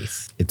and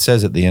faith? It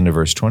says at the end of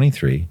verse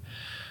 23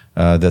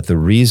 that the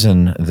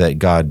reason that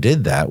God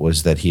did that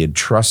was that he had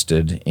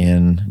trusted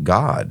in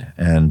God.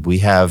 And we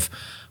have,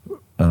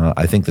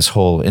 I think, this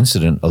whole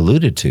incident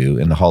alluded to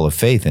in the Hall of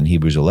Faith in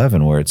Hebrews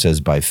 11, where it says,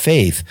 by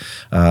faith,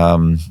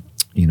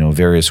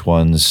 various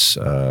ones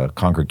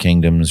conquered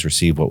kingdoms,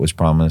 received what was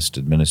promised,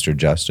 administered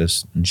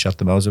justice, and shut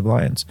the mouths of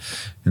lions.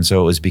 And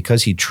so it was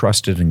because he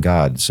trusted in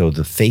God. So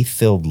the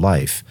faith-filled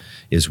life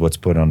is what's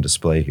put on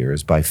display here.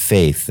 It's by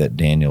faith that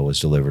Daniel was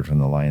delivered from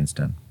the lion's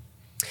den.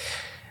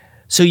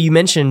 So you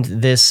mentioned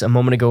this a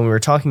moment ago when we were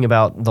talking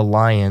about the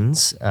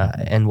lions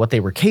and what they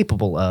were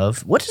capable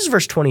of. What does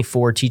verse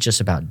 24 teach us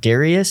about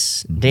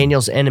Darius,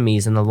 Daniel's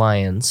enemies, and the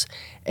lions?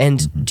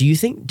 And do you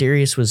think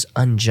Darius was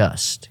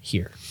unjust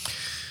here?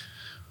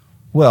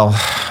 Well,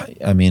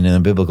 I mean, in a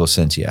biblical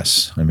sense,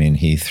 yes. I mean,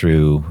 he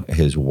threw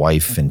his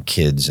wife and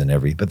kids and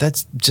everything, but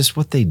that's just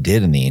what they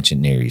did in the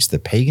ancient Near East. The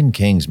pagan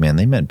kings, man,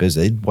 they meant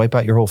business. They'd wipe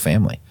out your whole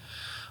family.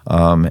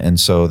 And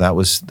so that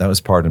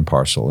was part and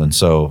parcel. And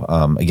so,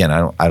 again,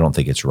 I don't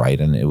think it's right,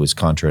 and it was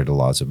contrary to the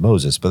laws of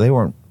Moses, but they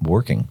weren't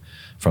working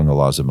from the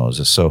laws of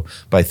Moses. So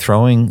by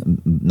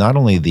throwing not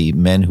only the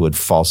men who had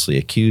falsely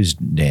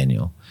accused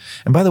Daniel,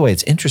 and by the way,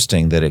 it's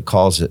interesting that it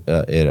calls it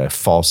a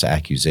false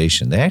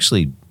accusation. They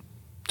actually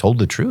told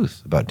the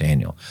truth about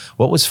Daniel.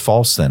 What was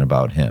false then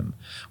about him?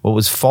 What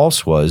was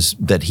false was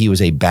that he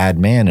was a bad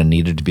man and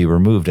needed to be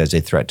removed as a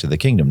threat to the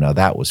kingdom. Now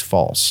that was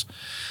false.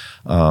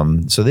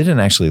 So they didn't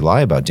actually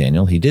lie about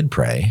Daniel. He did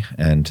pray,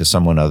 and to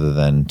someone other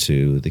than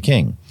to the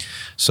king.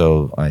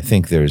 So I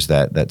think there's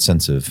that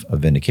sense of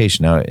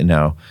vindication.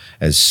 Now,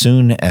 as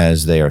soon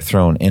as they are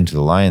thrown into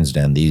the lion's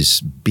den,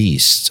 these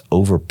beasts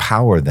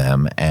overpower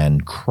them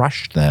and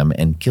crush them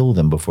and kill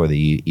them before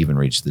they even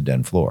reach the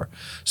den floor.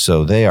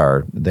 So they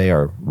are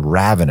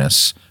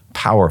ravenous,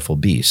 powerful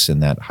beasts,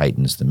 and that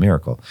heightens the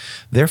miracle.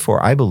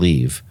 Therefore, I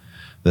believe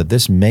that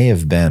this may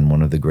have been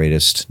one of the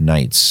greatest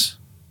nights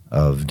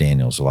of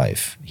Daniel's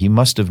life. He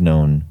must have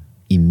known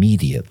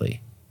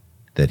immediately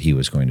that he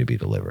was going to be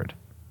delivered.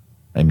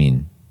 I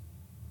mean,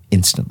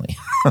 instantly,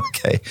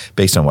 okay,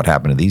 based on what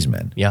happened to these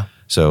men. Yeah.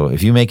 So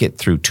if you make it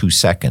through 2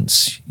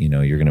 seconds,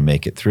 you're going to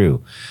make it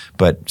through.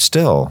 But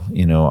still,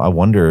 I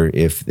wonder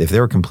if they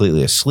were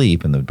completely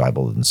asleep, and the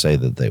Bible didn't say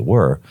that they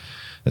were,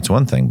 that's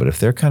one thing. But if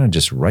they're kind of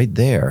just right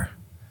there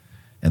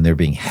and they're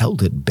being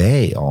held at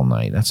bay all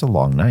night, that's a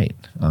long night.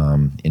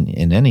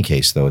 In any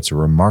case, though, it's a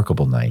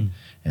remarkable night.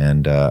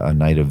 And a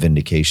night of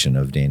vindication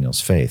of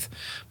Daniel's faith.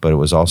 But it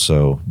was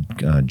also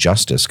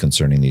justice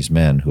concerning these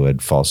men who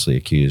had falsely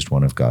accused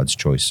one of God's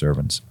choice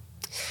servants.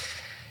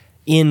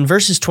 In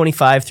verses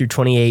 25 through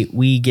 28,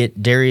 we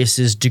get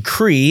Darius's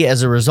decree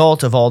as a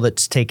result of all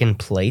that's taken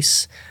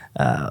place.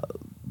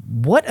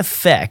 What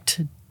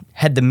effect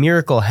had the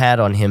miracle had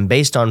on him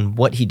based on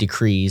what he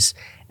decrees?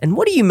 And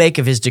what do you make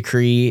of his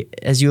decree,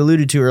 as you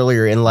alluded to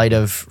earlier, in light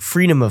of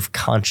freedom of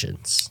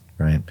conscience?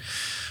 Right.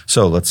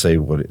 So let's see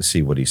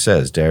what he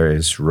says.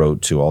 Darius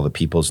wrote to all the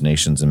peoples,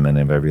 nations, and men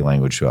of every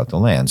language throughout the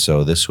land.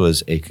 So this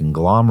was a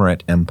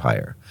conglomerate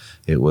empire.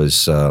 It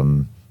was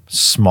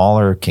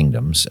smaller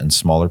kingdoms and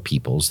smaller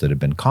peoples that had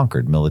been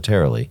conquered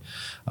militarily,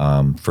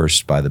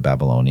 first by the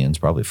Babylonians,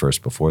 probably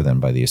first before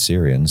then by the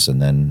Assyrians,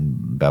 and then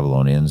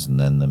Babylonians, and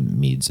then the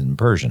Medes and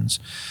Persians.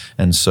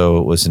 And so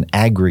it was an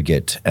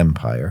aggregate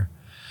empire.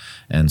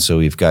 And so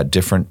we've got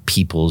different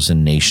peoples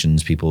and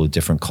nations, people with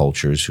different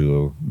cultures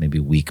who are maybe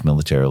weak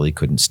militarily,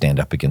 couldn't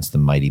stand up against the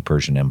mighty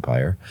Persian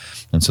Empire.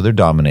 And so they're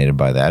dominated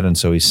by that. And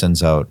so he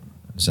sends out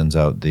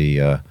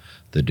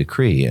the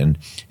decree. And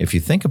if you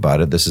think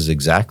about it, this is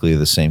exactly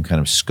the same kind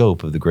of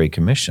scope of the Great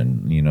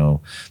Commission.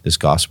 This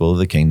gospel of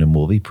the kingdom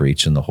will be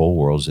preached, and the whole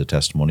world is a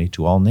testimony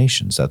to all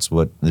nations. It's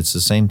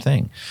the same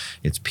thing.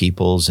 It's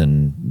peoples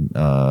and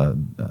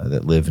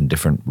that live in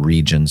different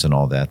regions and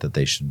all that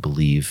they should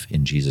believe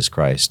in Jesus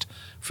Christ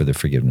for the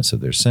forgiveness of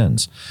their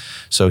sins.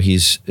 So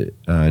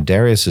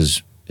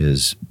Darius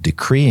is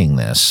decreeing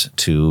this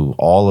to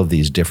all of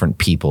these different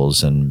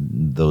peoples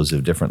and those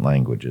of different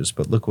languages.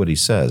 But look what he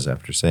says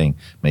after saying,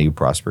 "May you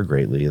prosper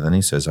greatly." And then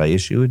he says, "I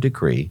issue a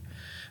decree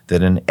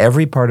that in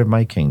every part of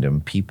my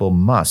kingdom, people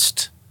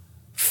must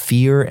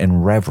fear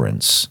and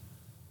reverence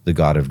the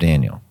God of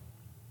Daniel."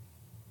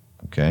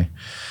 Okay?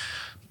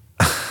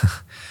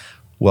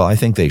 Well, I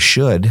think they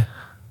should.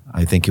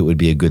 I think it would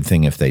be a good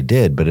thing if they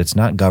did, but it's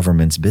not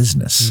government's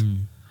business.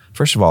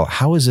 First of all,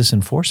 how is this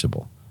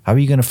enforceable? How are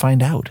you going to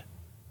find out?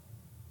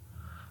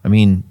 I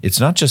mean,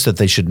 it's not just that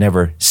they should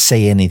never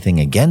say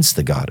anything against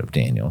the God of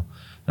Daniel.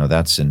 Now,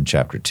 that's in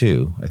chapter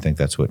 2. I think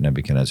that's what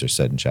Nebuchadnezzar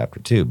said in chapter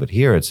 2. But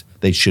here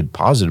they should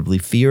positively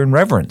fear and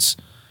reverence.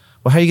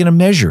 Well, how are you going to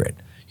measure it?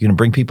 You're going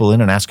to bring people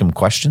in and ask them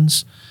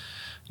questions?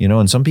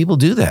 And some people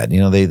do that.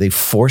 They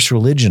force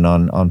religion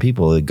on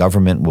people. The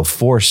government will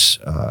force,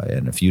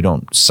 and if you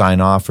don't sign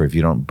off or if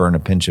you don't burn a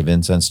pinch of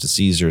incense to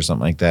Caesar or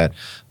something like that,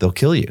 they'll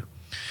kill you.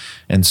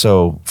 And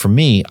so for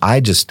me,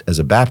 as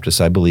a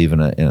Baptist, I believe in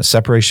a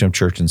separation of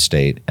church and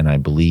state, and I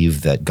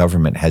believe that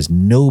government has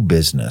no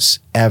business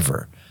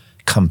ever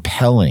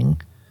compelling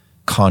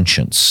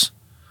conscience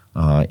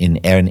in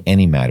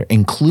any matter,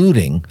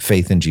 including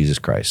faith in Jesus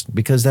Christ,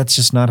 because that's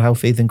just not how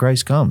faith in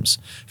Christ comes.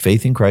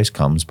 Faith in Christ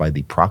comes by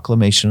the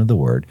proclamation of the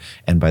word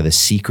and by the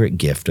secret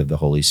gift of the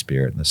Holy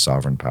Spirit and the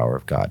sovereign power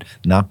of God,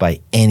 not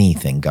by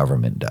anything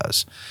government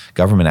does.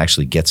 Government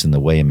actually gets in the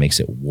way and makes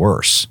it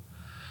worse.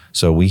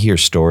 So we hear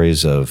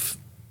stories of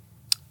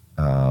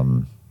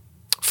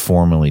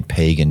formerly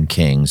pagan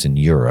kings in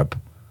Europe,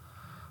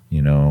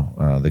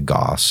 the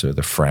Goths or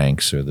the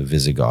Franks or the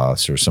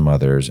Visigoths or some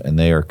others, and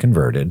they are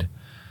converted.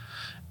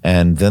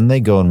 And then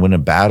they go and win a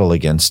battle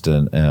against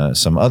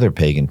some other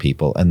pagan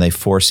people, and they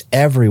force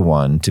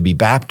everyone to be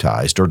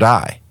baptized or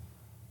die.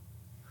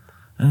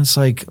 And it's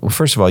like, well,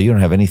 first of all, you don't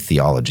have any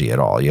theology at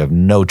all. You have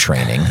no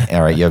training,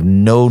 all right? You have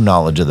no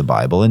knowledge of the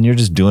Bible, and you're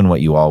just doing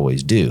what you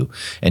always do.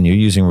 And you're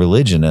using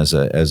religion as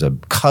a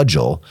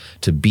cudgel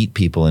to beat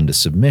people into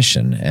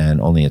submission,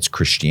 and only it's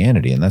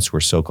Christianity, and that's where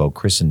so-called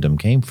Christendom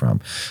came from.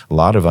 A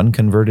lot of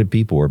unconverted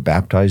people were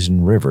baptized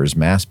in rivers,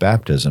 mass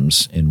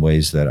baptisms, in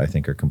ways that I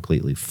think are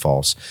completely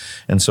false.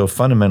 And so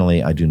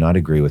fundamentally, I do not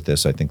agree with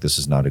this. I think this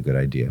is not a good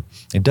idea.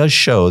 It does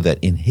show that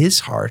in his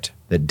heart,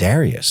 that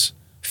Darius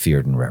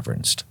feared and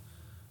reverenced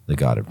the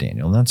God of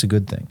Daniel, and that's a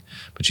good thing.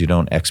 But you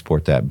don't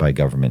export that by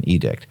government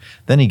edict.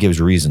 Then he gives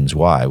reasons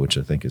why, which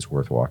I think is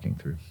worth walking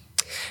through.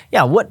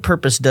 Yeah, what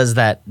purpose does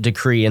that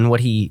decree and what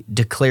he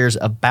declares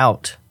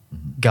about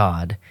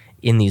God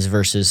in these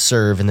verses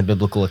serve in the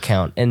biblical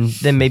account? And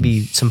then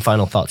maybe some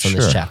final thoughts on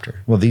this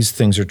chapter. Well, these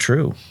things are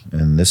true.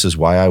 And this is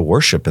why I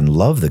worship and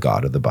love the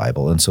God of the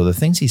Bible. And so the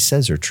things he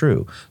says are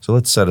true. So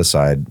let's set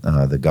aside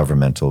the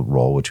governmental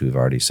role, which we've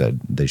already said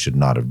they should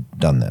not have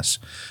done this.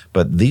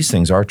 But these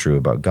things are true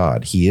about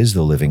God. He is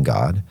the living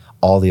God.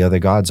 All the other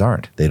gods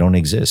aren't. They don't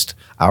exist.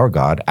 Our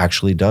God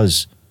actually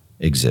does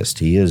exist.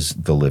 He is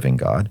the living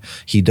God.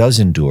 He does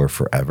endure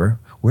forever.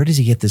 Where does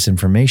he get this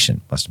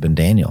information? Must have been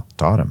Daniel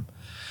taught him.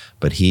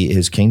 But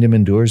his kingdom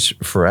endures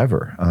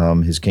forever.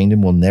 His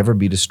kingdom will never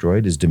be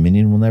destroyed. His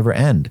dominion will never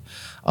end.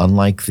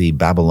 Unlike the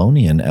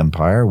Babylonian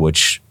Empire,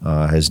 which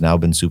has now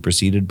been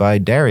superseded by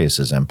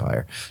Darius's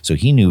empire. So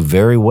he knew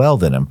very well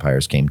that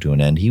empires came to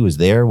an end. He was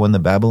there when the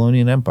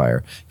Babylonian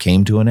Empire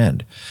came to an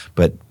end.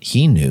 But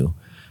he knew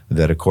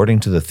that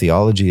according to the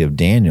theology of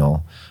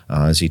Daniel,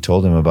 as he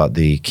told him about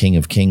the King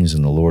of Kings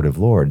and the Lord of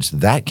Lords,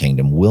 that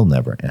kingdom will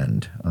never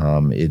end.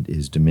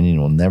 His dominion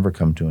will never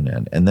come to an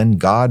end. And then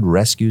God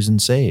rescues and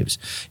saves.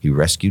 He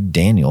rescued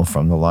Daniel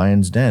from the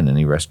lion's den, and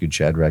he rescued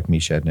Shadrach,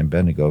 Meshach, and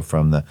Abednego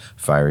from the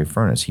fiery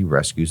furnace. He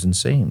rescues and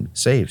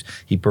saves.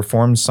 He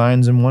performs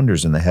signs and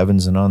wonders in the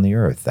heavens and on the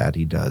earth. That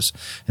he does,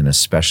 and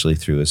especially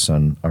through his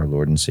Son, our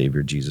Lord and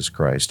Savior, Jesus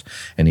Christ.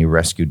 And he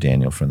rescued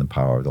Daniel from the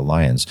power of the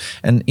lions.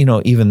 And,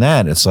 even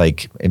that, it's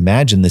like,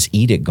 imagine this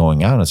edict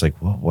going out. It's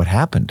like, well, what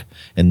happened?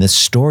 And this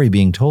story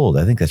being told,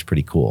 I think that's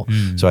pretty cool.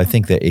 So I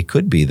think that it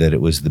could be that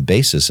it was the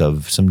basis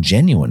of some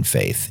genuine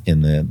faith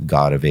in the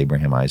God of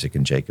Abraham, Isaac,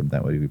 and Jacob.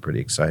 That would be pretty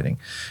exciting.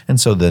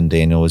 And so then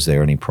Daniel was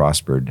there and he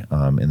prospered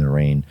in the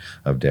reign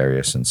of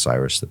Darius and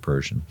Cyrus the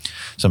Persian.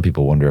 Some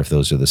people wonder if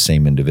those are the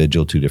same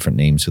individual, two different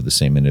names for the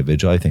same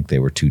individual. I think they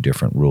were two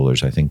different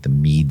rulers. I think the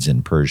Medes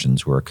and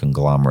Persians were a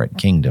conglomerate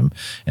kingdom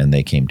and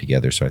they came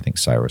together. So I think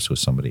Cyrus was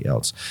somebody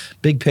else.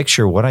 Big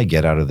picture, what I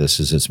get out of this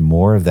is it's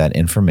more of that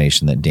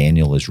information that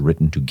Daniel is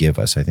written to give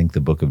us. I think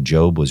the book of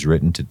Job was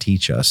written to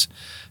teach us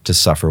to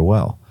suffer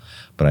well.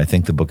 But I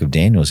think the book of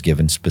Daniel is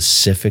given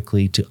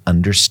specifically to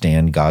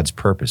understand God's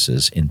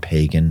purposes in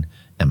pagan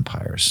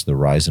empires, the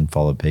rise and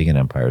fall of pagan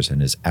empires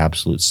and his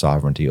absolute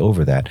sovereignty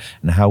over that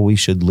and how we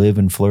should live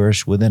and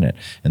flourish within it.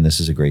 And this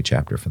is a great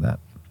chapter for that.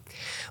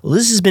 Well,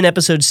 this has been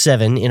episode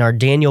 7 in our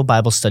Daniel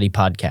Bible Study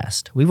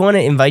podcast. We want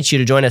to invite you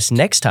to join us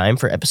next time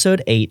for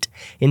episode 8,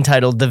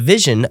 entitled The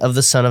Vision of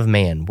the Son of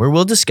Man, where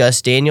we'll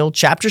discuss Daniel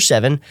chapter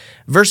 7,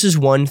 verses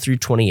 1 through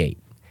 28.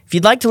 If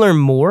you'd like to learn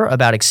more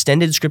about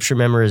extended scripture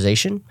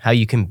memorization, how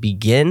you can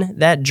begin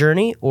that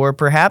journey, or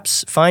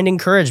perhaps find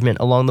encouragement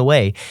along the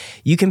way,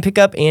 you can pick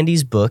up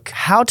Andy's book,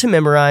 How to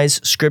Memorize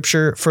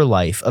Scripture for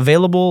Life,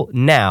 available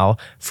now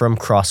from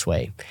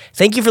Crossway.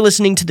 Thank you for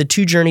listening to the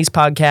Two Journeys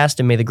podcast,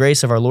 and may the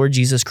grace of our Lord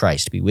Jesus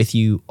Christ be with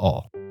you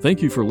all.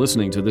 Thank you for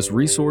listening to this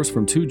resource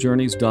from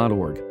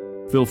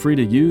twojourneys.org. Feel free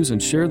to use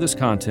and share this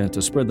content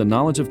to spread the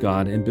knowledge of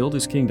God and build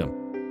His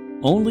kingdom.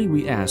 Only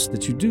we ask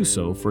that you do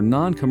so for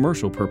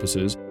non-commercial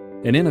purposes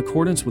and in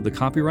accordance with the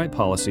copyright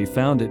policy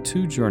found at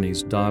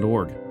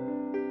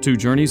twojourneys.org. Two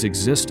Journeys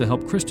exists to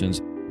help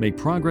Christians make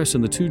progress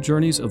in the two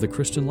journeys of the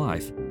Christian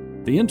life,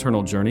 the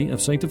internal journey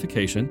of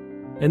sanctification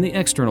and the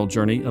external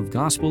journey of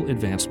gospel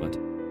advancement.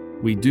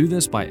 We do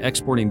this by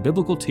exporting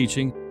biblical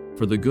teaching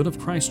for the good of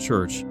Christ's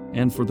church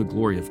and for the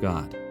glory of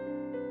God.